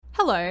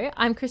Hello,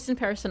 I'm Kristen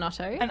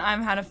Perisonotto. And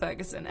I'm Hannah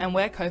Ferguson, and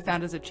we're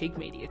co-founders of Cheek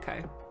Media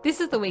Co. This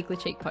is the Weekly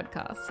Cheek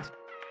podcast.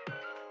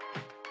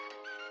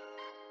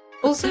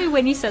 Also,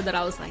 when you said that,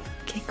 I was like,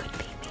 it could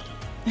be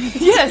me.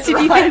 Yes, Did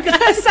right. you think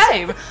that?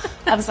 Same.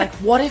 I was like,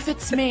 what if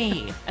it's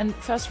me? And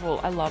first of all,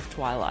 I love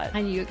Twilight.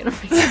 I knew you were going to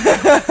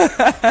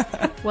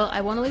freak out. Well,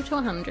 I want to live to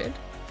 100.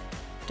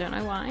 Don't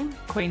know why.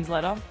 Queen's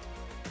letter.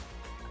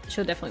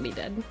 She'll definitely be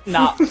dead.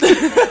 Nah.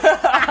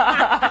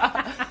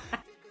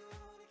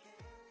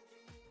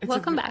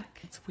 Welcome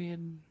back It's weird.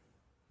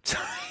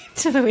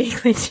 to the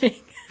Weekly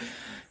Cheek.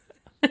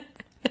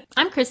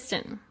 I'm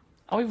Kristen.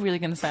 Are we really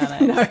going to say our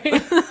name? No,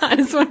 I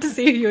just want to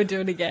see if you would do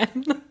it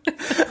again.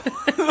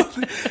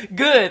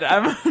 Good.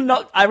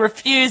 I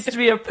refuse to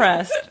be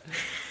oppressed.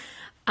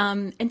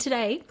 And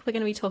today we're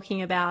going to be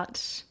talking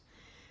about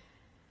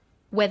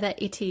whether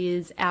it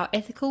is our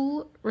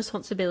ethical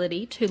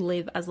responsibility to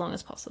live as long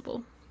as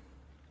possible.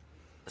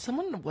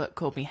 Someone at work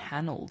called me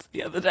Hanold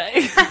the other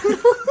day.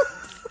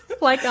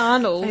 Like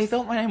Arnold. They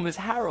thought my name was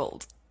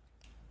Harold.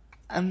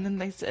 And then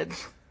they said,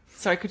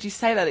 sorry, could you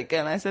say that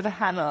again? I said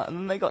Hannah, and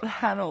then they got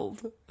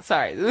Hanold.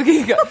 Sorry,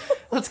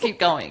 let's keep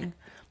going.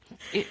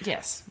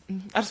 Yes,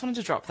 I just wanted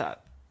to drop that.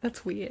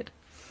 That's weird.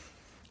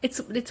 It's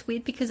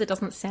weird because it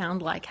doesn't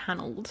sound like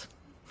Hanold.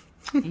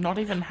 Not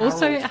even Harold.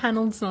 Also,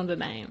 Hanold's not a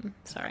name.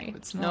 Sorry.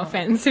 It's not. No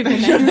offense if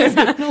your name is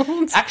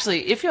Hanold.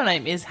 Actually, if your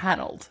name is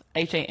Hanold,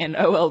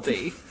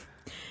 Hanold,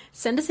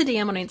 send us a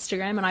DM on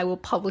Instagram and I will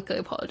publicly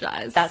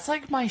apologise. that's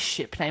like my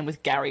ship name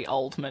with Gary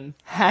Oldman.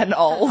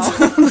 Hanold.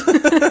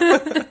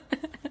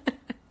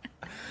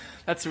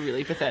 That's a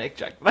really pathetic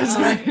joke. That's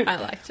right. I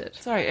liked it.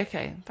 Sorry,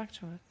 okay, back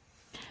to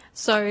it.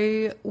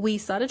 So we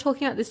started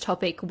talking about this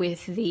topic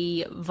with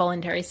the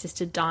voluntary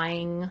assisted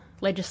dying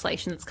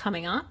legislation that's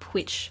coming up,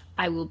 which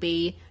I will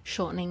be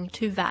shortening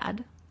to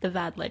VAD, the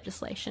VAD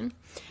legislation,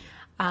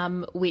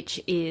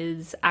 which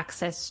is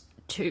access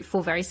to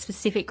for very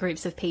specific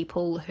groups of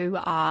people who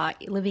are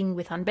living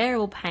with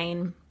unbearable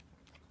pain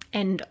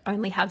and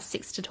only have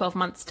 6 to 12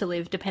 months to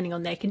live depending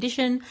on their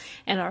condition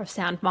and are of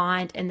sound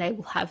mind, and they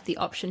will have the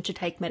option to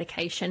take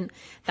medication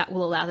that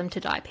will allow them to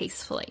die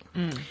peacefully.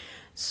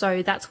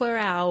 So that's where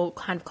our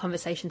kind of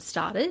conversation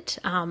started.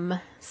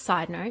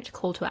 Side note,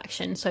 call to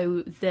action.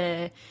 So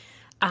the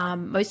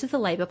most of the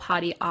Labor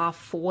Party are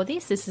for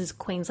this. This is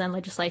Queensland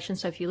legislation.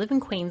 So if you live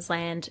in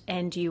Queensland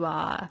and you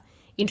are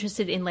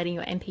interested in letting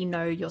your MP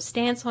know your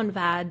stance on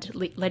VAD,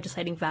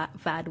 legislating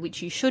VAD,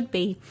 which you should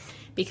be,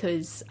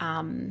 because,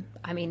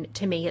 I mean,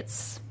 to me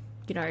it's,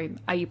 you know,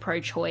 are you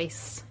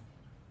pro-choice?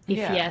 If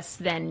yes,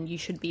 then you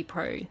should be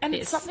pro And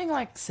this. it's something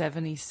like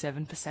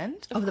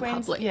 77% Of the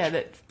Queens- public. Yeah,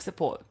 that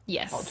support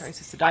Yes. voluntary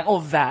assisted dying,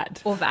 or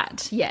VAD. Or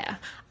VAD, yeah.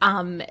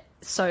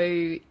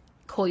 So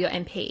call your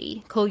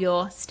MP, call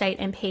your state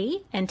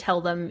MP and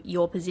tell them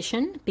your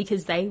position,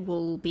 because they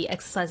will be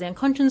exercising a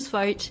conscience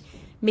vote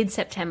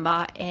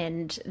mid-September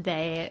and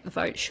their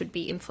vote should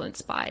be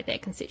influenced by their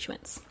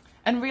constituents.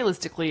 And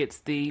realistically, it's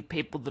the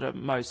people that are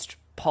most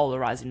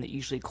polarising that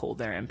usually call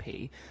their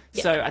MP.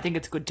 Yep. So I think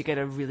it's good to get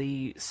a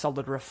really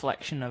solid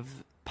reflection of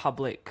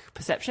public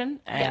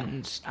perception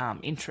and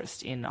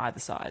interest in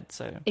either side.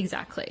 So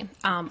Exactly.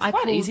 it's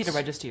quite easy to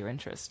register your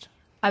interest.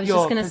 I was your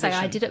just going to say,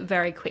 I position. did it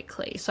very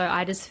quickly. So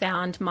I just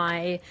found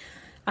my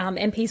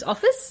MP's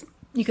office.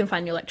 You can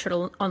find the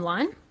electorate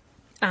online.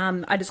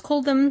 I just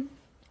called them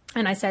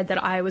and I said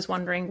that I was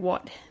wondering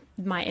what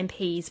my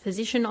MP's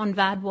position on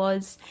VAD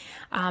was,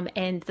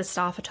 and the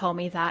staffer told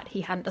me that he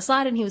hadn't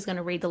decided and he was going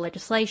to read the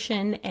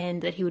legislation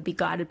and that he would be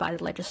guided by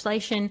the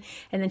legislation.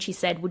 And then she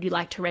said, would you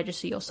like to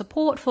register your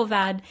support for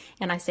VAD?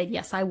 And I said,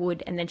 yes, I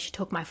would. And then she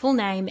took my full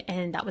name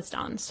and that was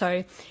done.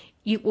 So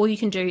all you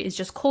can do is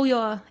just call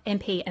your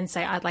MP and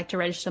say, I'd like to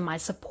register my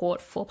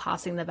support for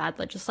passing the VAD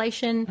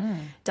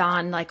legislation.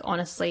 Done, like,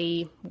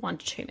 honestly, 1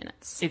 to 2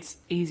 minutes. It's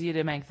easier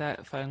to make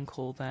that phone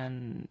call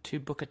than to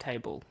book a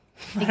table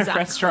at Exactly. a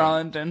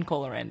restaurant and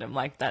call a random.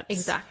 Like, that's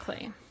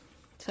Exactly.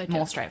 So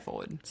more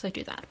straightforward. So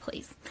do that,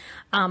 please.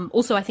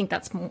 Also, I think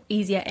that's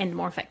easier and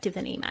more effective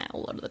than email a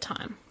lot of the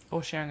time.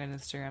 Or sharing an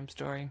Instagram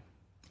story.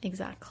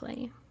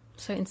 Exactly.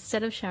 So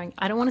instead of sharing,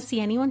 I don't want to see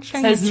anyone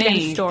sharing Says Instagram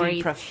me, the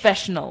stories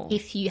professional.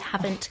 if you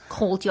haven't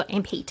called your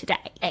MP today.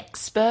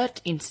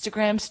 Expert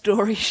Instagram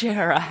story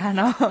sharer,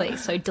 Hannah.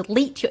 Please, so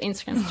delete your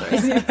Instagram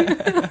stories.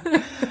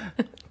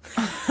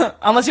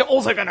 Unless you're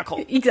also going to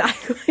call.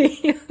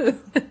 Exactly.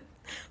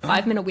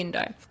 5-minute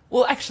window.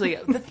 Well, actually,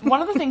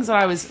 one of the things that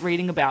I was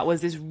reading about was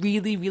this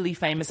really, really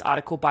famous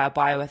article by a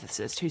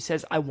bioethicist who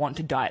says, I want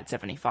to die at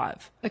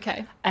 75.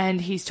 Okay. And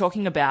he's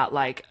talking about,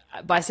 like,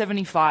 by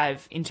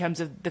 75, in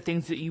terms of the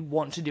things that you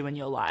want to do in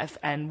your life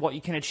and what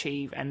you can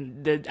achieve,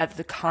 and at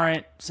the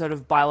current sort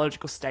of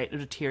biological state of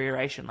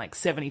deterioration, like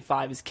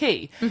 75 is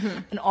key.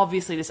 And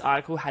obviously this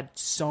article had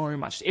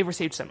it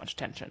received so much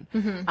attention.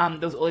 There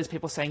was all these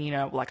people saying, you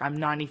know, like, I'm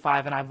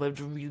 95 and I've lived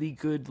a really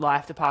good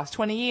life the past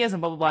 20 years and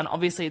blah, blah, blah. And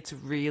obviously it's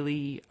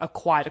really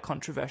quite a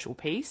controversial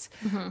piece.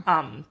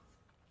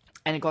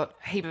 and it got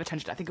a heap of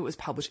attention. I think it was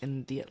published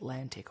in The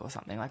Atlantic or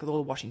something, like, or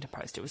the Washington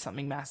Post. It was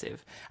something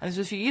massive. And this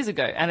was a few years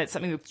ago, and it's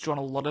something that's drawn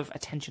a lot of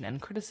attention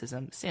and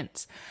criticism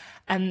since.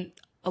 And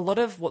a lot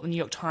of what the New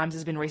York Times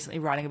has been recently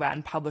writing about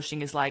and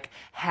publishing is like,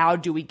 how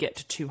do we get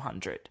to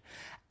 200?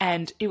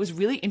 And it was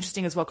really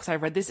interesting as well, because I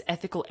read this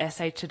ethical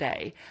essay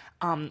today,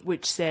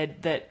 which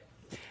said that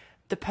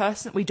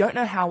we don't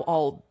know how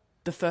old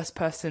the first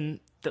person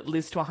that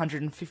lives to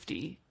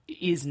 150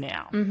 is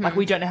now. Like,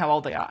 we don't know how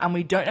old they are. And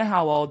we don't know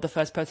how old the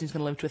first person who's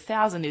going to live to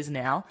 1,000 is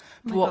now.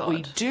 But what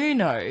we do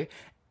know,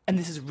 and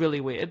this is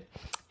really weird,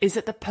 is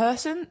that the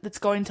person that's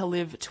going to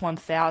live to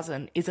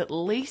 1,000 is at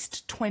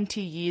least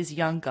 20 years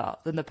younger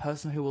than the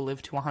person who will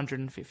live to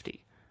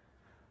 150.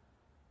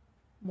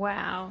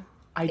 Wow.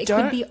 It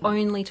could be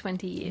only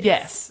 20 years.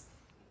 Yes.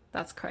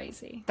 That's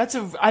crazy.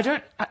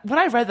 When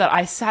I read that,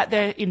 I sat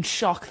there in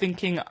shock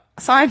thinking,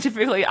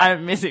 scientifically,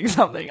 I'm missing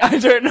something. I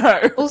don't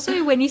know.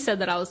 Also, when you said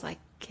that, I was like,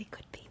 it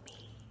could be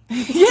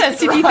me. Yes,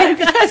 did you think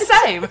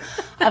that? Same.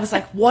 I was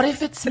like, what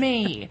if it's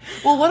me?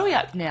 Well, what are we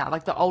at now?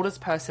 Like, the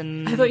oldest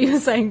person... I thought you were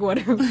saying,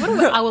 what are we?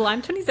 Oh, well,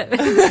 I'm 27.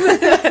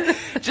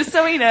 Just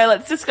so we know,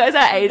 let's disclose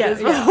our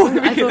ages before we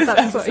begin this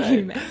that's episode. what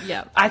you meant,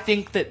 yeah. I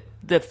think that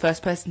the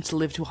first person to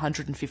live to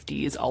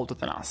 150 is older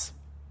than us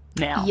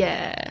now.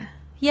 Yeah.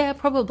 Yeah,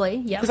 probably,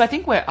 yeah. Because I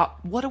think we're up...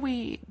 What are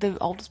we... The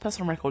oldest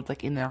person on record,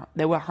 like,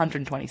 they were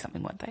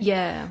 120-something, weren't they?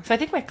 Yeah. So I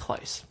think we're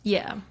close.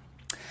 Yeah.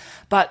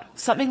 But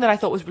something that I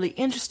thought was really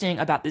interesting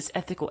about this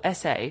ethical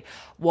essay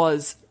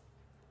was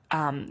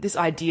this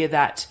idea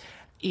that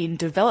in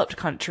developed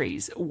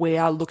countries, we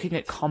are looking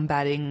at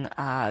combating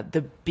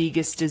the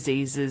biggest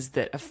diseases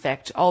that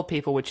affect old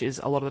people, which is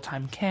a lot of the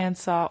time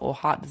cancer or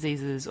heart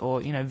diseases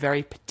or,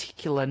 very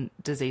particular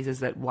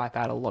diseases that wipe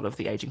out a lot of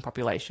the aging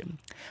population.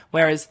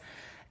 Whereas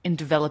in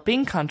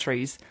developing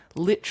countries,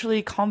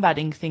 literally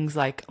combating things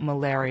like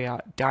malaria,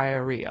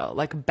 diarrhea,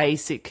 like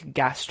basic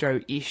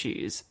gastro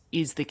issues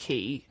is the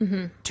key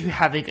to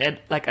having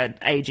an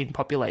aging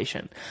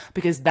population,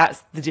 because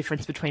that's the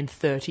difference between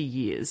 30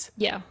 years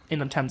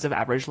in terms of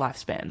average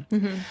lifespan.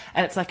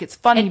 And it's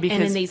funny because...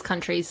 And in these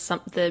countries,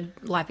 the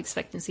life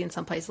expectancy in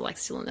some places are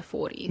still in the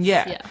 40s.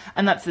 Yeah.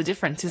 And that's the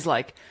difference is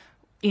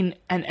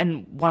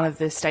and one of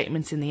the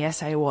statements in the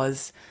essay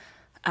was,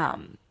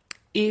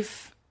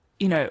 if...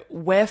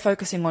 we're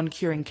focusing on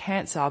curing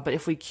cancer, but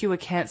if we cure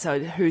cancer,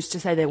 who's to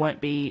say there won't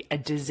be a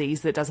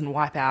disease that doesn't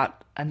wipe out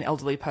an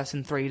elderly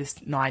person 3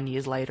 to 9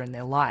 years later in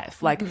their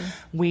life?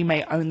 We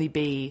may only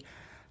be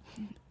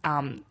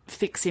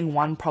fixing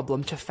one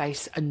problem to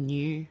face a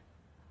new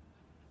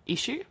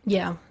issue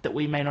that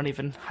we may not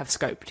even have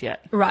scoped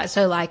yet. Right.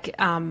 So,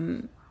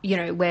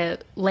 we're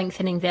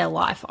lengthening their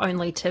life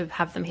only to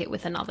have them hit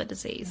with another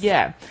disease.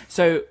 Yeah.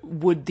 So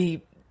would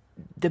the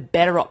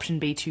better option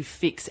be to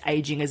fix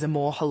aging as a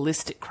more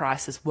holistic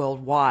crisis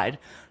worldwide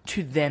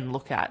to then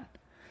look at?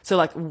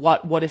 So,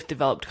 what if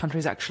developed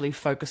countries actually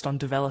focused on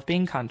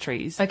developing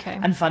countries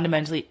and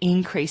fundamentally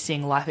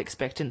increasing life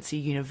expectancy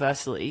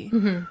universally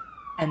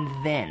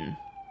and then...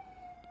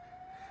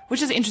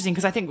 Which is interesting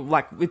because I think,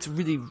 it's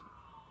really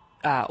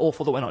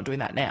awful that we're not doing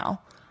that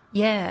now.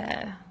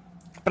 Yeah.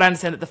 But I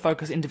understand that the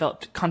focus in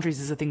developed countries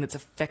is a thing that's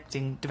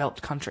affecting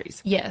developed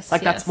countries. Yes.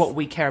 That's what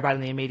we care about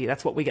in the immediate.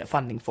 That's what we get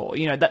funding for.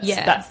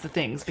 That's the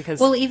things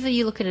because... Well, either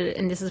you look at it,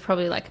 and this is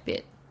probably a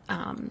bit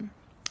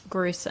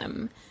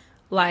gruesome,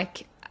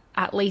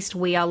 at least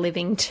we are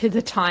living to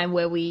the time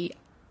where we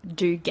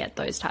do get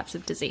those types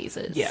of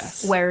diseases.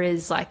 Yes.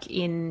 Whereas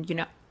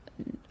in,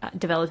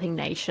 developing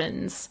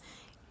nations,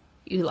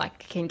 you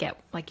can get,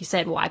 like you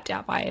said, wiped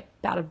out by a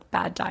bout of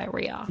bad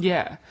diarrhea.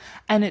 Yeah.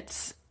 And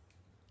it's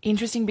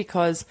interesting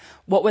because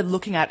what we're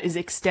looking at is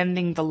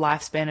extending the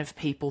lifespan of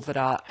people that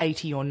are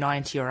 80 or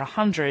 90 or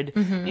 100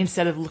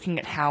 instead of looking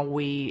at how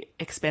we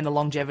expand the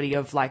longevity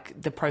of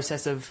the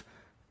process of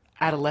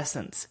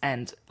adolescence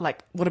and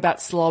what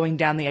about slowing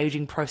down the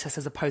aging process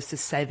as opposed to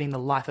saving the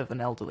life of an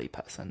elderly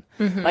person?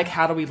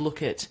 How do we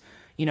look at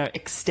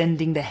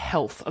extending the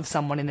health of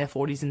someone in their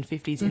 40s and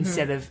 50s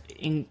instead of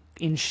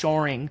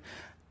ensuring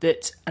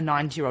that a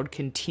 90-year-old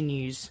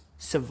continues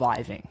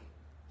surviving?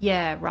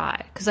 Yeah,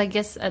 right. Because I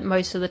guess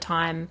most of the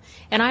time,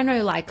 and I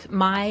know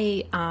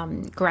my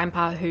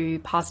grandpa who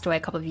passed away a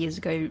couple of years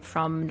ago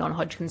from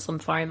non-Hodgkin's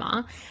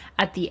lymphoma,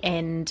 at the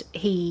end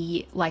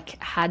he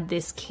had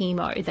this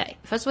chemo that,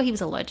 first of all, he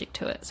was allergic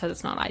to it, so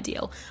that's not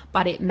ideal,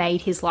 but it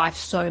made his life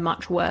so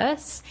much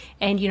worse.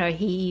 And,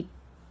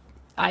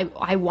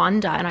 I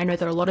wonder, and I know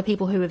there are a lot of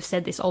people who have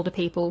said this, older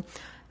people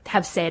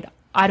have said,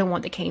 I don't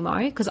want the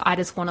chemo because I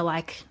just want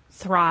to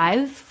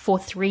thrive for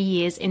 3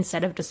 years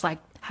instead of just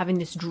having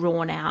this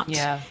drawn out.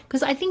 Yeah.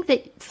 Because I think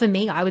that for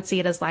me, I would see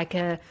it as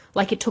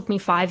it took me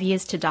 5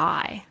 years to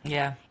die.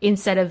 Yeah.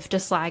 Instead of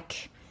just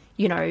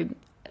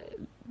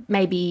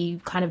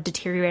maybe kind of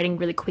deteriorating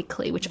really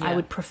quickly, which I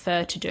would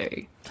prefer to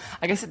do.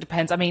 I guess it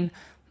depends. I mean,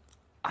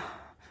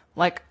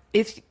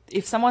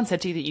 if someone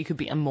said to you that you could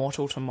be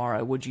immortal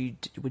tomorrow, would you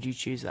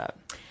choose that?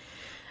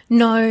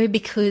 No,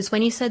 because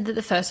when you said that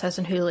the first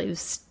person who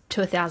lives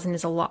to 1,000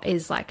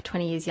 is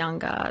 20 years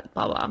younger,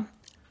 blah, blah,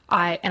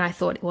 I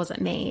thought it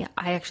wasn't me.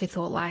 I actually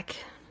thought like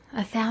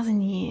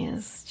 1,000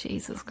 years.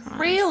 Jesus Christ.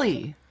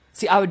 Really?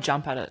 See, I would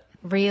jump at it.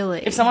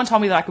 Really? If someone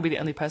told me that I could be the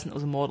only person that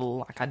was immortal,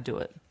 like, I'd do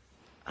it.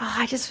 Oh,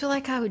 I just feel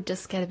like I would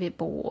just get a bit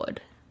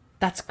bored.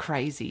 That's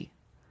crazy.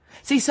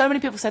 See, so many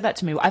people say that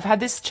to me. I've had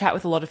this chat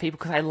with a lot of people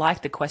because I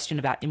like the question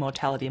about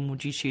immortality and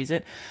would you choose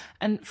it.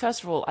 And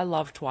first of all, I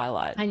love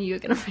Twilight. I knew you were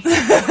going to bring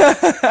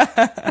it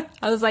up.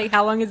 I was like,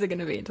 how long is it going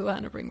to be until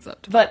Hannah brings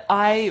up Twilight? But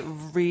I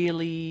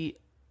really...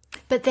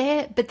 But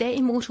they're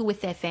immortal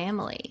with their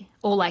family,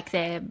 or like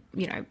their,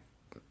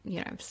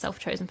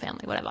 self-chosen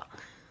family, whatever.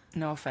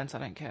 No offense, I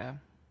don't care.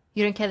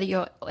 You don't care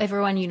that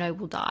everyone you know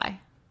will die.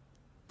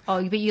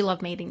 Oh, but you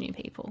love meeting new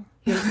people.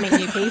 You just meet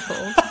new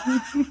people.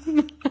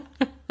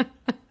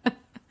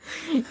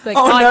 Like,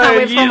 no, I can't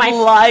wait for you my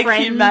like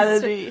friends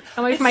humanity.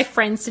 I wait for my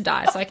friends to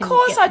die so I can Of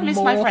course get I'd miss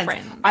my more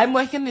friends. I'm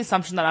working on the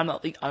assumption that I'm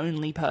not the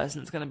only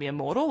person that's going to be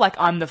immortal. Like,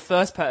 I'm the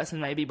first person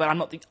maybe, but I'm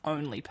not the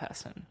only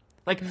person.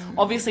 Like,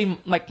 obviously,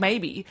 like,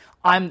 maybe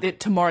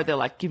tomorrow they're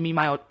like, give me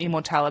my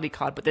immortality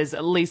card, but there's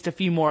at least a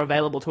few more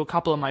available to a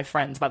couple of my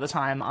friends by the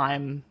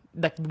time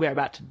we're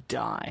about to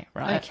die,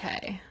 right?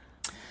 Okay.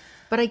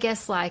 But I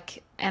guess,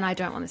 like, and I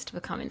don't want this to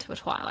become into a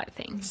Twilight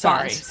thing.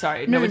 Sorry.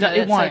 No,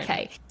 It won't.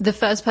 okay. The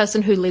first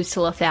person who lives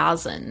till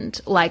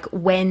 1,000, like,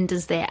 when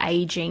does their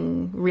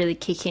aging really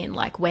kick in?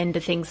 Like, when do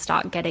things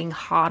start getting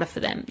harder for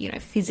them,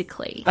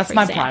 physically? That's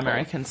my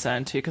primary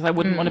concern too, because I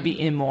wouldn't want to be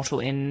immortal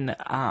in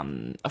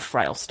a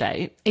frail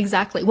state.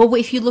 Exactly. Well,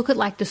 if you look at,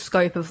 like, the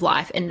scope of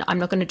life, and I'm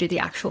not going to do the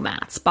actual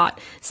maths, but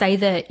say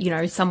that,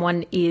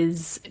 someone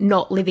is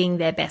not living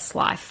their best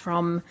life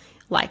from,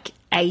 like,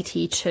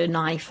 80 to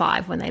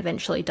 95 when they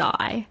eventually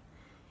die.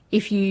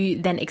 If you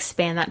then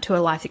expand that to a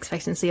life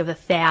expectancy of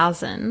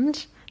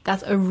 1,000,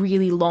 that's a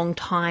really long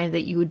time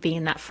that you would be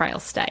in that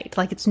frail state.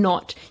 Like, it's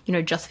not,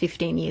 just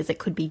 15 years, it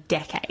could be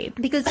decades.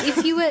 Because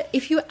if you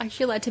were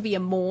actually allowed to be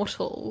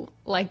immortal,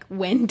 like,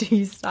 when do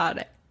you start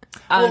it?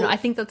 I don't know, I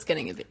think that's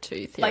getting a bit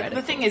too theoretical. Like,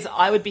 the thing is,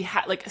 I would be,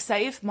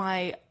 say if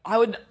I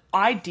would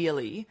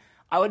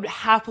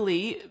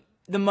happily,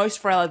 the most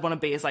frail I'd want to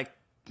be is like,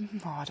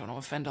 I don't want to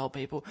offend old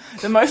people.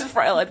 The most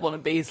frail I'd want to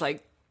be is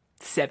like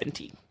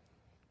 70.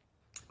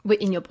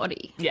 In your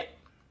body? Yeah.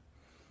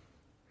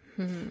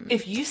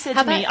 If you said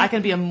to me, I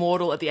can be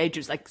immortal at the age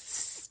of, like,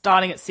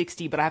 starting at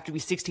 60, but I have to be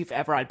 60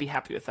 forever, I'd be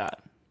happy with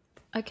that.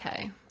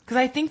 Okay. Because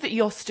I think that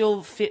you're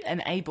still fit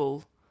and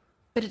able.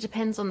 But it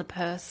depends on the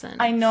person.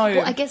 I know.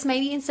 Well, I guess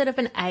maybe instead of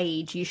an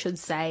age, you should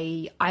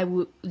say, how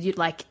would you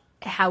like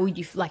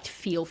to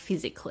feel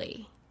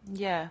physically?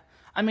 Yeah.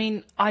 I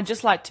mean, I'd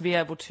just like to be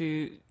able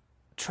to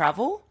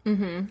travel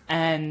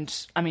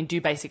and,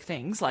 do basic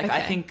things. Like, okay.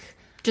 I think...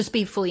 Just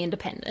be fully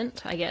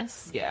independent, I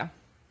guess. Yeah.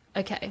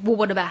 Okay. Well,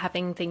 what about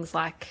having things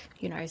like,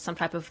 some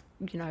type of,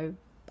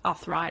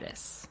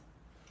 arthritis?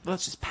 Well,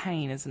 that's just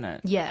pain, isn't it?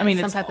 Yeah. I mean,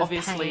 some it's type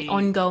obviously... of pain,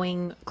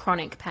 ongoing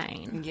chronic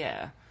pain.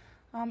 Yeah.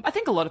 I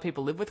think a lot of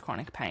people live with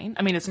chronic pain.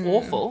 I mean, it's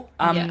awful.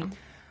 Yeah.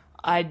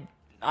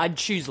 I'd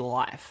choose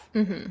life.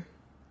 Mm-hmm.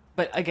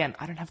 But again,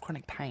 I don't have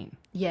chronic pain.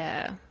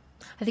 Yeah.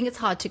 I think it's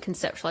hard to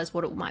conceptualize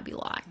what it might be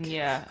like.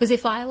 Yeah. Because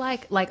if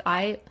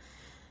I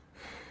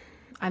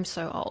I'm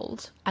so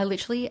old. I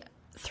literally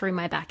threw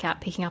my back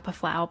out picking up a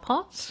flower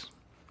pot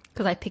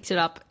because I picked it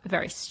up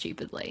very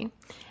stupidly.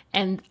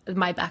 And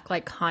my back,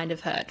 kind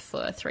of hurt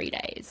for 3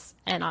 days.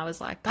 And I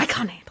was like, I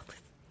can't handle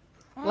this.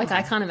 Oh. Like,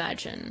 I can't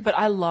imagine. But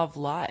I love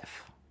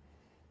life.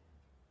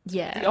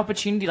 Yeah. The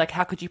opportunity,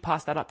 how could you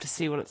pass that up to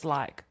see what it's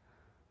like?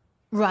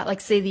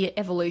 Right, see the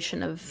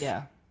evolution of...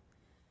 Yeah.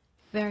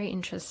 Very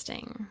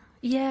interesting.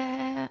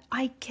 Yeah,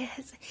 I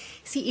guess.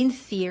 See, in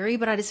theory,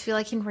 but I just feel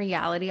like in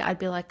reality, I'd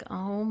be like,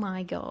 oh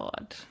my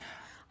God,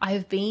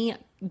 I've been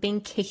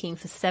kicking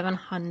for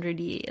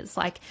 700 years.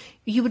 Like,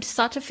 you would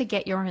start to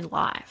forget your own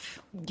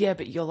life. Yeah,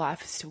 but your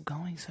life is still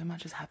going. So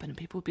much has happened.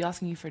 People would be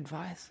asking you for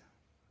advice.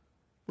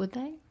 Would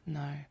they?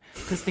 No.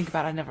 Because think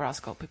about it, I never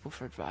ask old people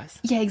for advice.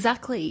 Yeah,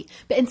 exactly.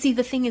 And see,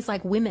 the thing is,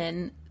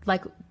 women,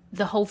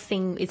 the whole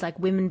thing is,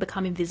 women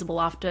become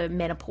invisible after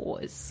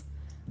menopause.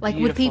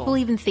 Beautiful. Would people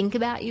even think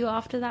about you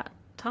after that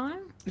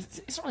time?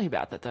 It's not really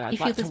about that, though. I'd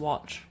like to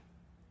watch.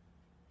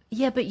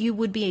 Yeah, but you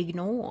would be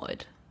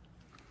ignored.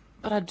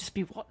 But I'd just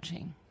be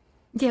watching.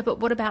 Yeah, but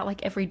what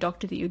about, every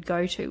doctor that you'd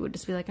go to would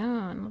just be like, oh,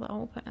 another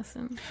old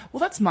person.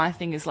 Well, that's my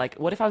thing is,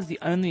 what if I was the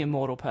only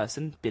immortal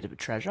person? Bit of a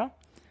treasure.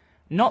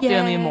 Not the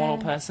only immortal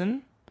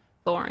person.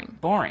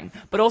 Boring.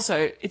 But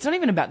also, it's not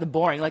even about the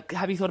boring.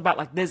 Have you thought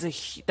about, that's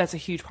a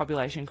huge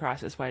population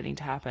crisis waiting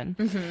to happen.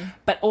 Mm-hmm.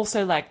 But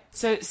also,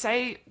 so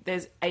say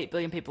there's 8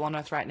 billion people on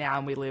Earth right now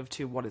and we live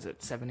to,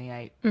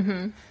 78?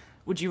 Mm-hmm.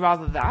 Would you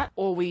rather that?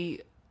 Or we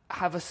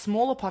have a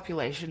smaller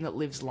population that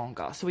lives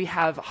longer? So we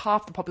have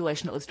half the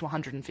population that lives to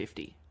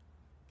 150.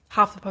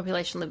 Half the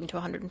population living to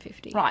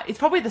 150. Right. It's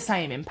probably the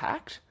same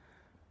impact.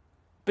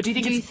 But do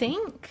you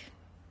think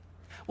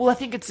Well, I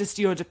think it's just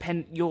you're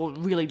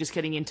really just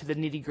getting into the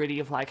nitty-gritty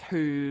of like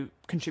who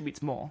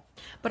contributes more.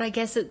 But I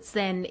guess it's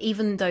then,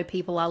 even though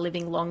people are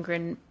living longer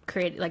and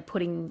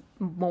putting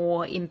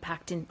more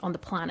impact on the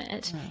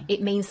planet,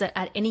 it means that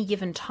at any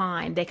given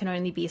time there can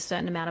only be a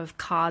certain amount of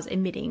cars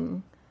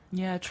emitting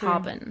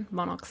carbon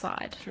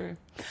monoxide. True.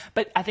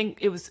 But I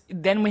think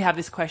then we have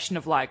this question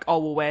of like,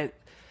 oh, well,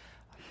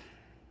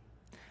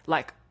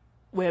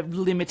 we're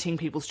limiting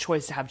people's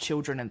choice to have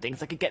children and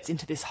things. Like, it gets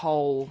into this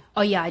whole...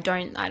 Oh, yeah, I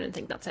don't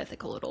think that's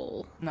ethical at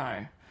all.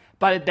 No.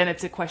 But then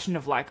it's a question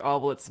of like, oh,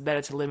 well, it's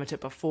better to limit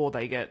it before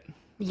they get...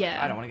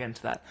 Yeah. I don't want to get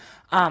into that.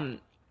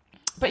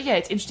 But yeah,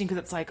 it's interesting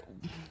because it's like...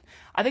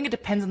 I think it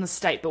depends on the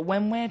state, but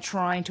when we're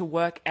trying to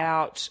work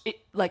out...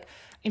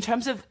 in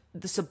terms of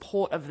the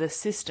support of the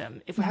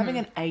system, if we're having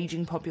an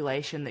aging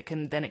population that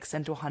can then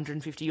extend to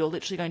 150, you're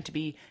literally going to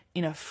be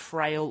in a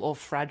frail or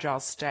fragile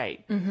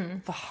state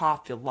for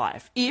half your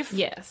life. If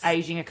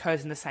aging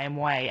occurs in the same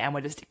way and we're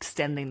just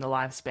extending the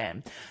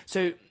lifespan.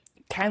 So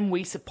can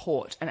we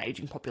support an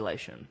aging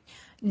population?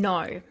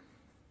 No,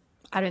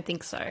 I don't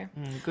think so.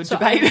 Good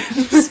debate.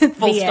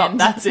 Full stop.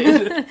 That's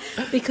it.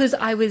 Because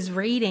I was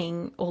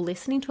reading or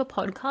listening to a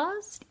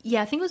podcast.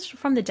 Yeah, I think it was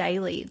from the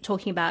Daily,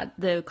 talking about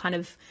the kind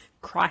of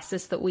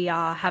crisis that we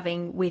are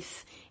having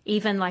with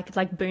even like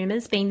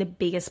boomers being the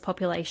biggest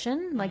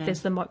population. Like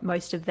there's the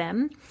most of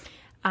them.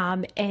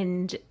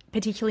 And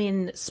particularly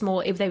in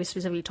small, if they were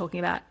specifically talking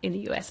about in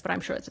the US, but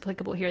I'm sure it's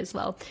applicable here as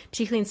well,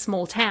 particularly in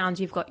small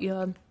towns, you've got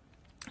your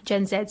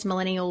Gen Zs,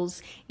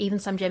 millennials, even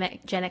some Gen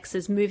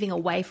Xers moving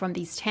away from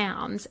these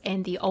towns,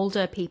 and the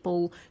older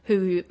people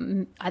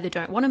who either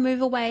don't want to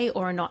move away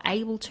or are not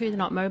able to, they're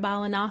not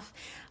mobile enough,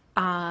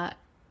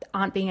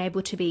 aren't being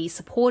able to be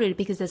supported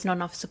because there's not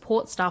enough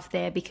support staff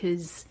there,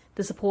 because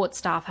the support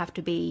staff have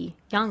to be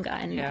younger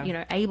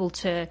and, able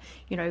to,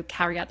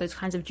 carry out those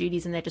kinds of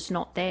duties, and they're just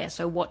not there.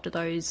 So what do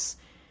those,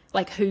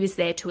 who is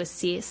there to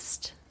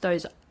assist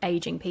those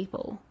aging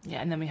people?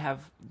 Yeah, and then we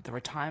have the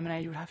retirement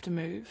age would have to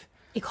move.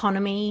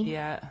 Economy.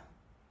 Yeah.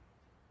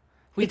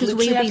 We'd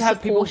literally have to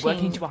have people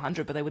working to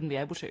 100, but they wouldn't be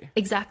able to.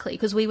 Exactly,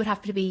 because we would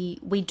have to be,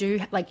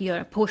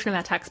 a portion of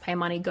our taxpayer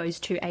money goes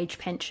to age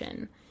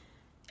pension.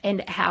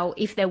 And how,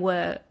 if there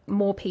were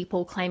more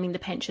people claiming the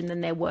pension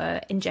than there were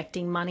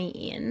injecting money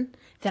in,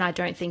 then I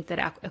don't think that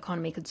our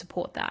economy could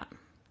support that.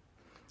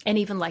 And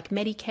even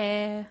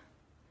Medicare,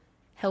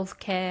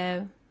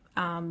 healthcare,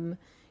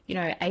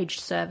 aged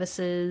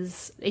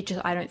services,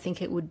 I don't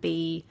think it would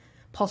be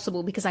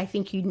possible, because I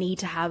think you need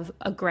to have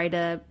a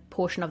greater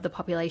portion of the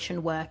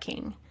population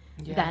working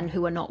than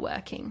who are not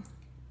working.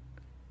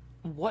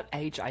 What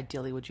age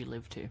ideally would you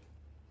live to?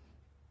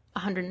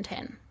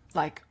 110.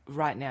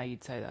 Right now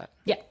you'd say that?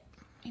 Yeah.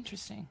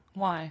 Interesting.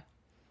 Why?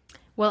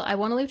 Well, I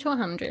want to live to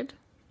 100.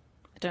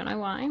 I don't know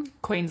why.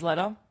 Queen's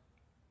letter?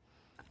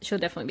 She'll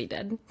definitely be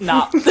dead.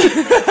 Nah.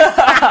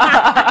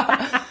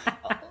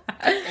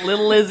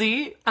 Little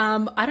Lizzie?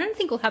 I don't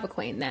think we'll have a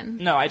queen then.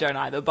 No, I don't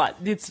either, but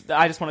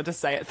I just wanted to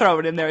say it. Throw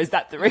it in there. Is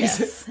that the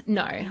reason? Yes.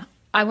 No.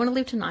 I want to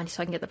live to 90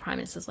 so I can get the Prime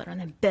Minister's letter and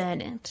then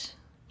burn it.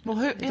 Well,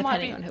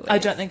 depending on who it is. I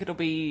don't think it'll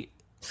be...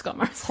 Scott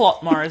Morrison.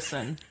 Plot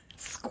Morrison.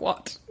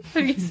 Squat.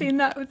 Have you seen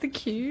that with the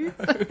Q?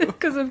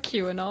 Because of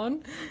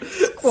QAnon.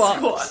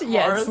 Squat.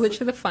 Yeah, it's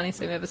literally the funniest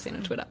thing I've ever seen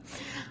on Twitter.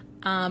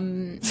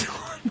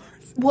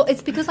 Well,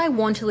 it's because I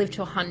want to live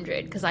to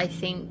 100, because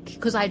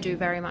I do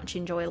very much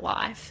enjoy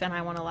life, and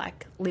I want to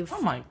live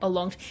a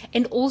long...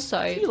 And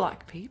also... Do you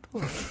like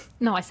people?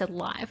 No, I said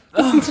life.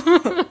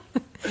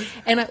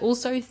 And I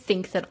also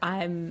think that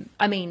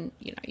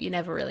you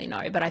never really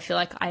know, but I feel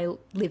like I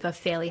live a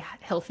fairly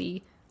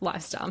healthy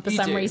lifestyle. And for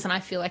some reason, I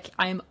feel like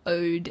I'm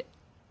owed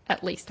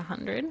at least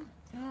 100.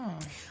 Oh.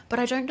 But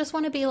I don't just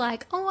want to be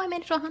like, oh, I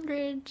made it to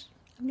 100.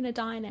 I'm going to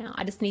die now.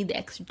 I just need the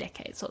extra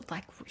decade. So it's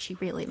like, she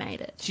really made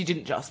it. She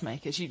didn't just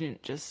make it. She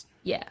didn't just...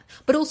 Yeah.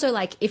 But also,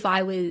 if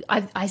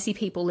I see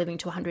people living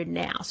to 100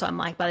 now. So I'm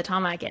like, by the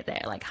time I get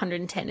there,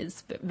 110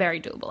 is very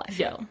doable, I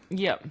feel.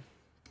 Yep.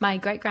 My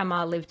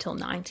great-grandma lived till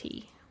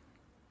 90.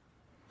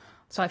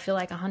 So I feel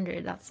like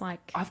 100, that's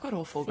I've got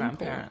all four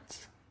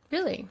grandparents.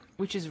 Really?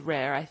 Which is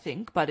rare, I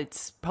think, but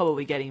it's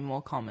probably getting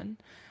more common.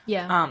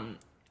 Yeah.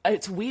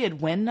 It's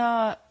weird. When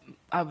I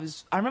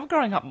remember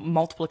growing up,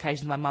 multiple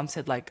occasions, my mum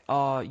said,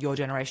 oh, your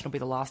generation will be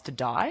the last to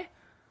die.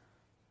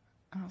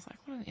 And I was like,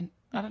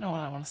 I don't know what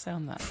I want to say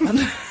on that.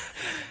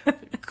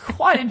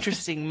 Quite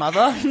interesting,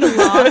 mother. The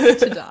last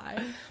to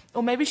die.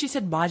 Or maybe she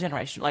said my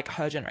generation,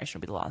 her generation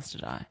will be the last to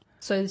die.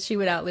 So she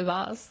would outlive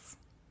us,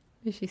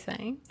 is she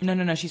saying?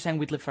 No, she's saying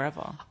we'd live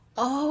forever.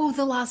 Oh,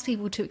 the last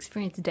people to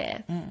experience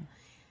death. Mm.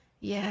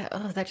 Yeah,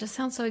 that just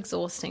sounds so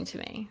exhausting to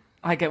me.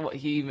 I get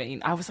what you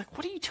mean. I was like,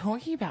 what are you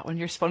talking about when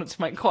you responded to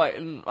my quote?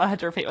 And I had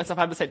to repeat myself.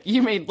 I had to say,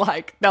 you mean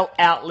they'll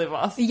outlive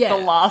us, the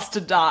last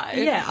to die?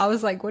 Yeah, I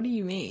was like, what do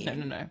you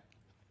mean? No.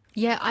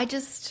 Yeah, I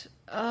just,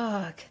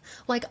 I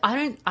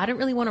don't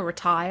really want to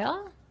retire.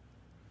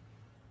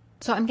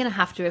 So I'm going to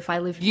have to if I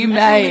live... You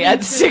may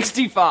at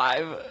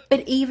 65.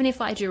 But even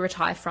if I do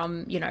retire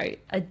from,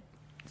 a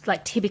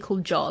like typical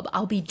job,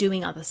 I'll be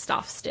doing other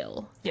stuff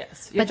still.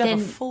 Yes, you have to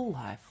have a full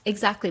life.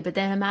 Exactly, but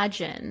then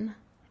imagine,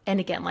 and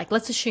again, like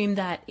let's assume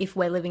that if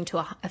we're living to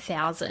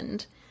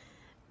 1,000,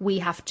 we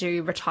have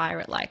to retire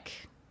at like,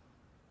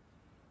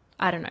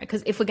 I don't know,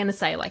 because if we're going to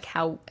say like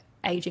how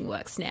aging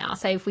works now,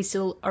 say if we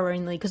still are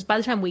only, because by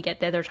the time we get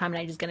there, the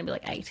retirement age is going to be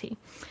like 80.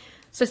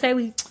 So say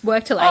we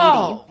work till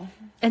 80,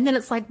 and then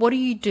it's like, what do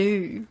you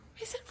do?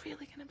 Is it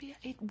really going to be?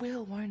 It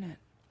will, won't it?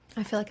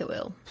 I feel like it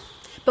will.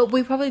 But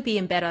we'll probably be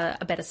in a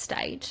better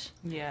state.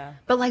 Yeah.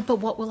 But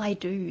what will I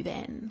do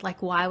then?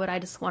 Like, why would I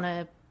just want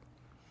to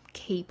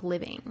keep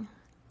living?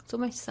 It's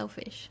almost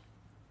selfish.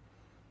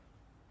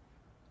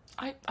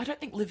 I don't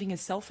think living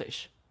is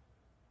selfish.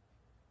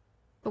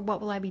 But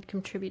what will I be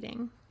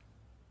contributing?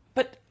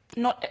 But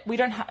we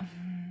don't have...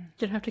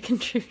 You don't have to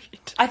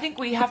contribute. I think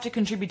we have to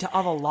contribute to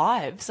other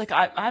lives. Like,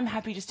 I'm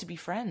happy just to be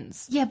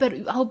friends. Yeah, but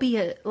I'll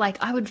be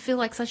I would feel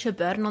like such a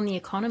burden on the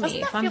economy Doesn't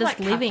that if I'm feel just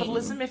like living.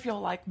 capitalism if you're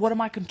like, what am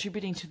I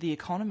contributing to the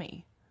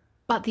economy?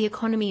 But the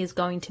economy is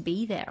going to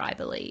be there, I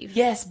believe.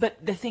 Yes,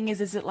 but the thing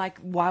is it like,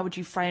 why would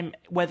you frame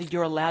whether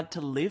you're allowed to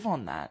live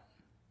on that?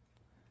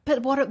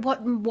 But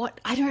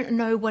what, I don't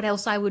know what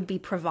else I would be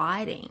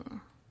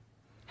providing.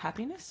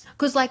 Happiness?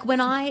 Because like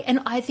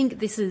I think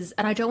this is,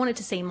 and I don't want it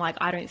to seem like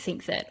I don't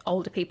think that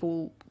older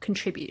people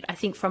contribute. I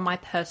think from my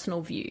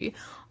personal view,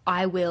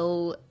 I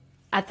will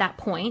at that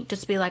point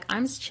just be like,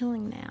 I'm just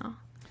chilling now.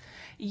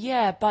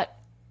 Yeah, but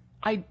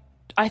I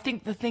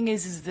think the thing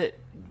is that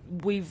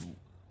we've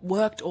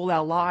worked all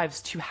our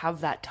lives to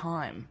have that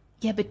time.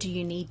 Yeah, but do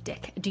you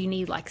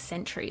need like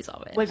centuries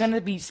of it? We're going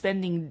to be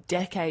spending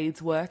decades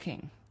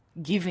working,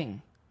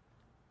 giving,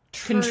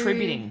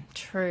 contributing.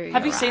 True.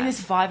 Have you seen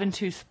this 5 and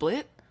 2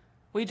 split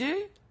we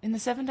do in the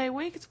 7-day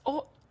week? It's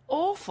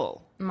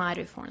awful. I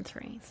do 4 and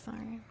 3,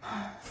 sorry.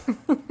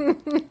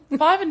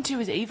 5 and 2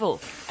 is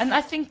evil. And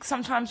I think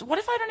sometimes, what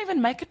if I don't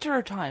even make it to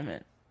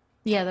retirement?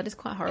 Yeah, that is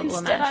quite horrible.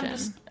 Instead, imagine. I'm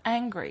just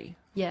angry.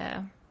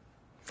 Yeah.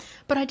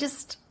 But I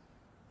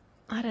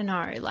don't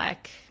know,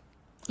 like,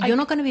 you're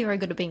not going to be very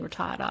good at being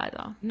retired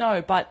either.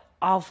 No, but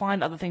I'll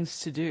find other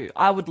things to do.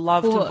 I would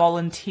love to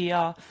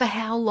volunteer. For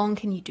how long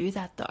can you do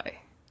that, though?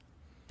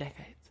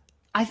 Decades.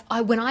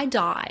 When I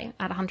die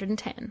at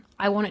 110,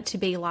 I want it to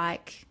be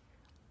like,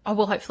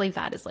 hopefully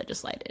that is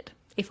legislated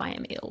if I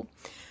am ill.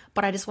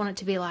 But I just want it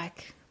to be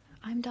like,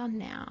 I'm done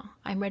now.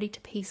 I'm ready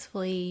to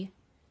peacefully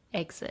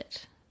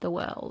exit the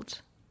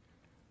world.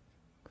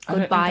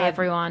 Goodbye,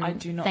 everyone. I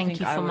do not Thank think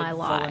you I for would my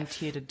life.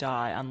 volunteer to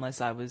die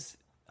unless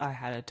I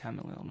had a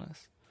terminal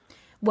illness.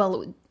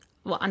 Well,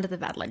 under the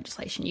bad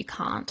legislation, you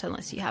can't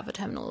unless you have a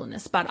terminal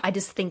illness. But I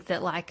just think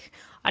that, like,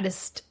 I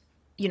don't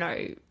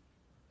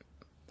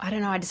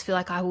know, I just feel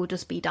like I will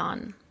just be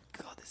done.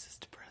 God, this is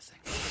depressing.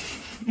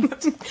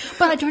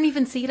 But I don't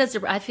even see it as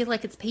I feel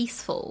like it's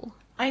peaceful.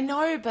 I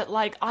know, but,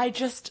 like, I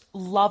just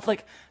love,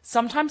 like,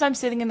 sometimes I'm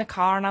sitting in the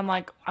car and I'm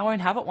like, I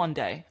won't have it one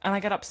day. And I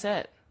get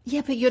upset.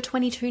 Yeah, but you're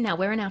 22 now.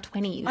 We're in our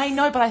 20s. I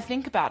know, but I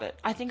think about it.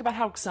 I think about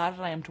how excited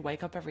I am to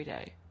wake up every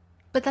day.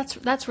 But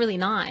that's really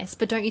nice.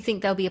 But don't you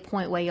think there'll be a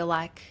point where you're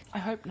like, I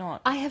hope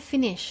not. I have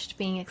finished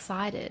being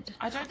excited.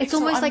 I don't think It's so.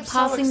 almost I'm like so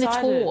passing the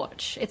excited.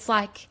 torch. It's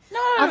like,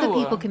 No. other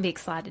people can be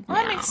excited now.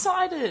 I'm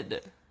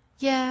excited.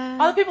 Yeah.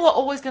 Other people are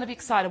always going to be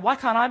excited. Why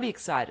can't I be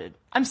excited?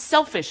 I'm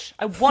selfish.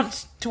 I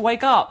want to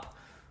wake up.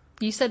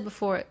 You said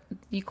before,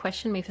 you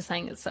questioned me for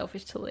saying it's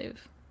selfish to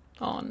live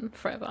on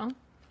forever.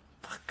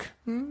 Fuck.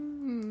 I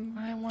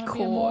want to be Caught.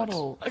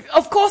 immortal.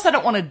 Of course I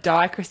don't want to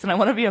die, Kristen. I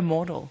want to be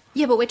immortal.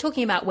 Yeah, but we're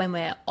talking about when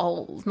we're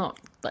old, not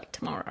like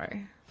tomorrow.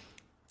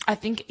 I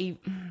think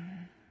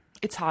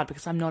it's hard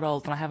because I'm not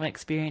old and I haven't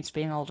experienced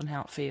being old and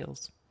how it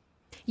feels.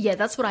 Yeah,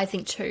 that's what I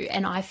think too.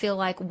 And I feel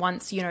like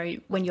once,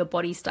 when your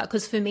body starts,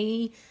 because for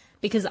me,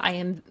 because I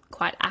am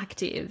quite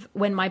active,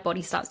 when my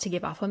body starts to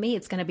give up on me,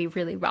 it's going to be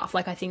really rough.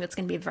 Like, I think that's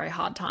going to be a very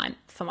hard time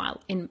for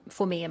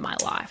me in my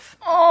life.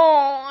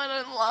 Oh, I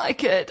don't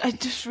like it. I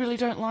just really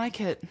don't like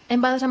it.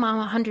 And by the time I'm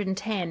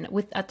 110,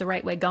 at the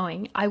rate we're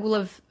going, I will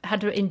have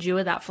had to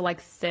endure that for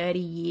like 30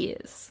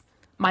 years.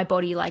 My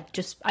body,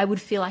 I would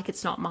feel like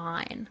it's not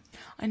mine.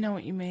 I know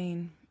what you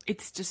mean.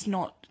 It's just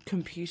not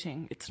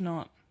computing. It's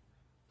not.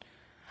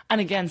 And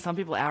again, some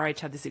people our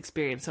age have this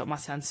experience, so it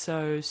must sound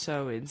so,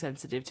 so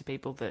insensitive to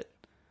people that...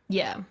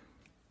 Yeah.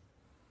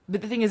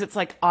 But the thing is, it's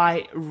like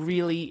I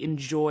really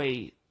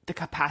enjoy the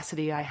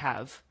capacity I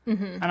have.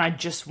 Mm-hmm. And I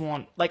just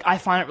want... Like, I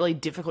find it really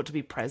difficult to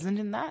be present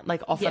in that.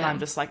 Like, often I'm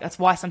just like... That's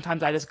why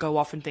sometimes I just go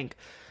off and think,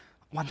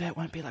 one day it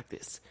won't be like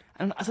this.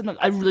 And sometimes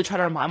I really try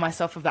to remind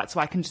myself of that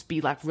so I can just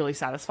be, like, really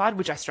satisfied,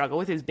 which I struggle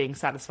with, is being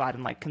satisfied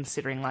and, like,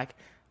 considering, like,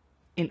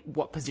 in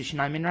what position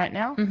I'm in right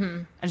now. Mm-hmm.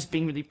 And just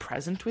being really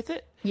present with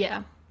it.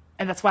 Yeah.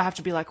 And that's why I have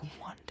to be like,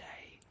 one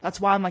day.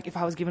 That's why I'm like, if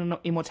I was given an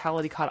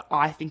immortality card,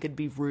 I think it'd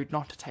be rude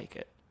not to take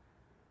it.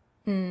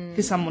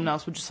 Because someone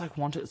else would just like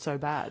want it so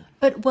bad.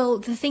 But, well,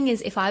 the thing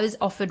is, if I was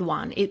offered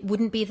one, it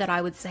wouldn't be that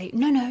I would say,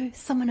 no,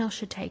 someone else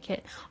should take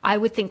it. I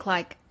would think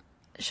like,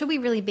 should we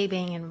really be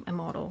being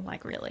immortal?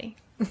 Like, really?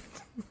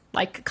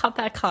 Like, cut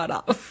that card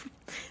off.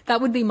 That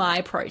would be my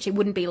approach. It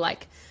wouldn't be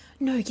like,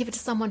 no, give it to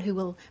someone who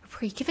will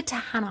give it to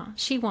Hannah.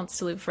 She wants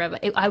to live forever.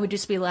 I would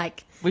just be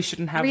like, We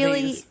shouldn't have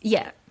really? these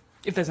Yeah.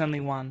 if there's only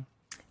one.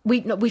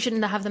 We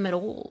shouldn't have them at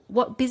all.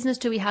 What business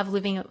do we have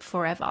living it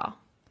forever?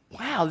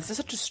 Wow, this is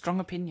such a strong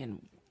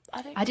opinion.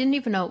 I didn't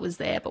even know it was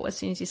there, but as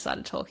soon as you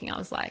started talking, I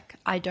was like,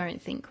 I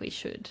don't think we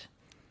should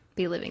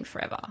be living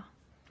forever.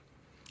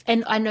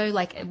 And I know,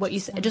 like, what you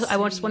said, I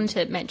just wanted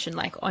to mention,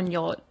 like, on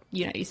your,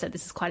 you said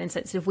this is quite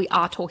insensitive. We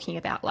are talking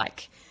about,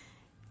 like,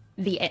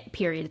 the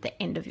period at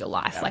the end of your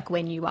life, like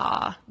when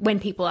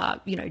people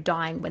are,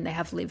 dying, when they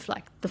have lived,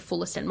 like, the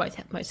fullest and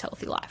most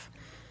healthy life.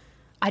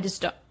 I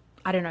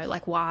don't know,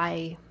 like,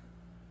 why.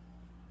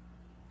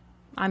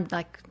 I'm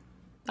like,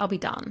 I'll be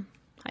done,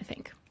 I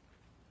think.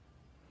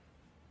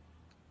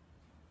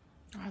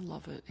 I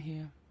love it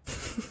here.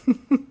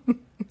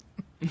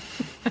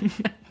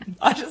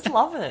 I just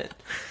love it.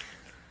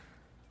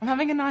 I'm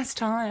having a nice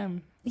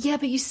time. Yeah,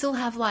 but you still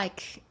have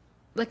like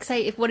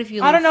say, what if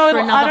you I live don't know, for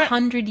another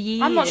 100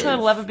 years? I'm not sure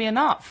it'll ever be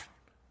enough.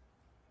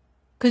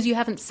 Because you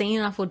haven't seen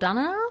enough or done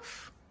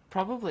enough?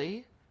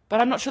 Probably.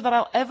 But I'm not sure that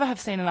I'll ever have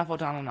seen enough or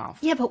done enough.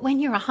 Yeah, but when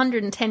you're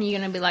 110, you're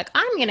going to be like,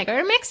 I'm going to go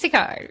to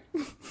Mexico.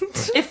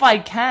 If I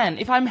can,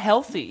 if I'm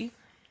healthy.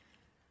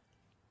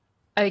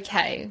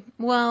 Okay.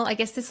 Well, I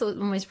guess this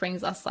almost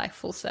brings us like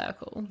full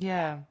circle.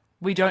 Yeah.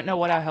 We don't know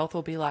what our health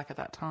will be like at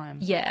that time.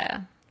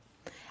 Yeah.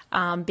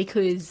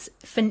 Because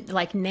for,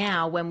 like,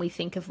 now when we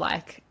think of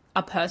like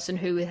a person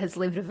who has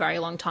lived a very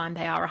long time,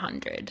 they are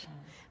 100.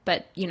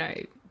 But,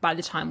 by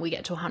the time we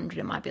get to 100,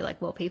 it might be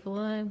like, well, people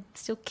are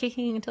still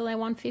kicking until they're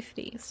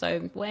 150.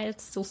 So we're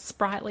still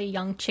sprightly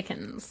young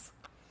chickens.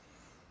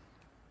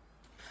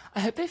 I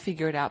hope they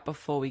figure it out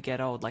before we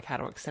get old, like how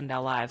to extend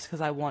our lives. Because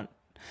I want,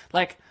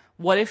 like,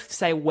 what if,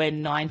 say, we're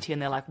 90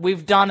 and they're like,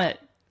 we've done it.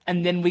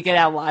 And then we get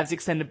our lives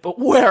extended, but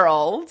we're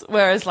old.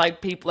 Whereas,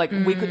 like, people, like,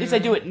 we could, if they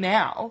do it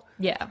now,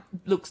 yeah,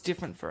 looks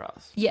different for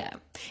us. Yeah.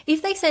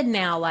 If they said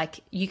now,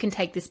 like, you can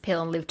take this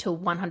pill and live till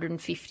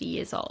 150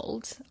 years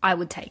old, I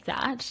would take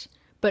that,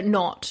 but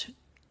not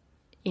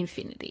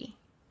infinity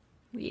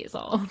years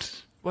old.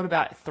 What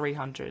about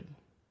 300?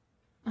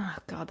 Oh,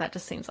 God, that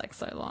just seems like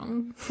so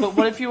long. But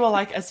what if you were,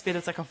 like, as fit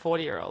as, like, a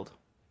 40-year-old?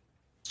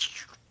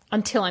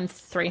 Until I'm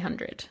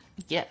 300.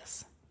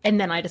 Yes. And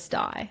then I just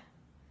die.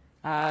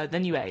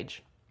 Then you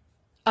age.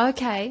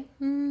 Okay.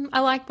 I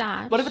like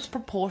that. What if it's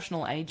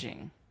proportional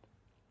aging?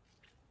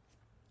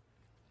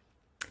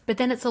 But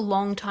then it's a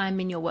long time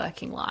in your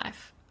working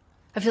life.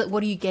 I feel like,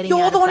 what are you getting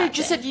You're out the of one who that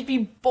just then? said you'd be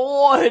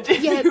bored.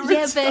 If Yeah, you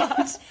yeah, restart.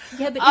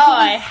 but if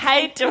I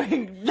hate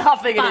doing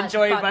nothing and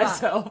enjoying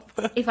myself.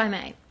 if I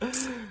may,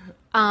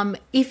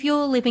 if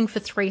you're living for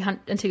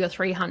 300 until you're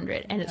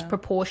 300 and it's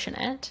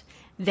proportionate,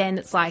 then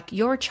it's like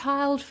you're a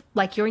child,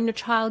 like you're in your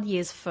child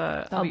years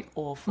for That'd be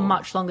awful.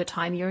 much longer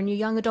time. You're in your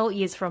young adult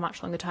years for a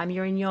much longer time.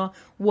 You're in your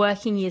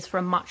working years for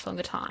a much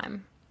longer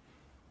time.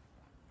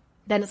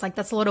 Then it's like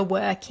that's a lot of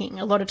working,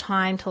 a lot of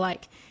time to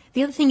like.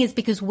 The other thing is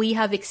because we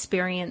have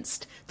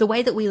experienced the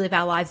way that we live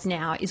our lives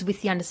now is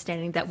with the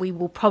understanding that we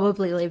will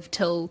probably live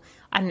till,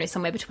 I don't know,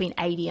 somewhere between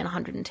 80 and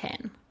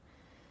 110.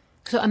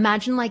 So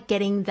imagine like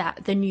getting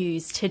the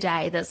news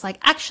today that's like,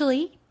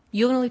 actually,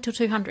 you're going to live till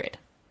 200.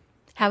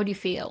 How would you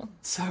feel?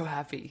 So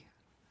happy.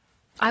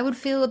 I would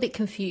feel a bit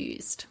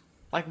confused.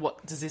 Like,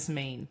 what does this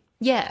mean?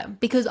 Yeah,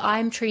 because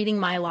I'm treating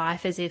my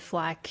life as if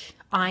like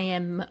I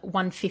am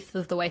 1/5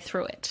 of the way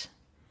through it.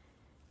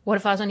 What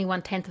if I was only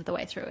 1/10 of the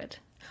way through it?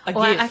 A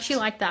I gift. actually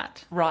like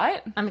that.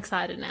 Right? I'm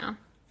excited now.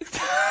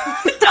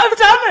 I've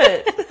done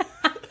it!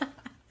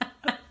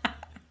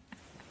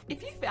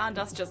 If you found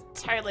us just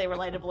totally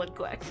relatable and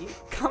quirky,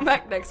 come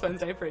back next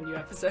Wednesday for a new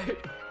episode.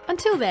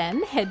 Until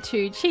then, head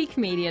to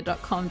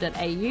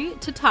cheekmedia.com.au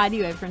to tide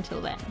you over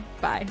until then.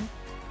 Bye.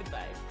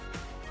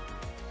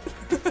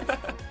 Goodbye.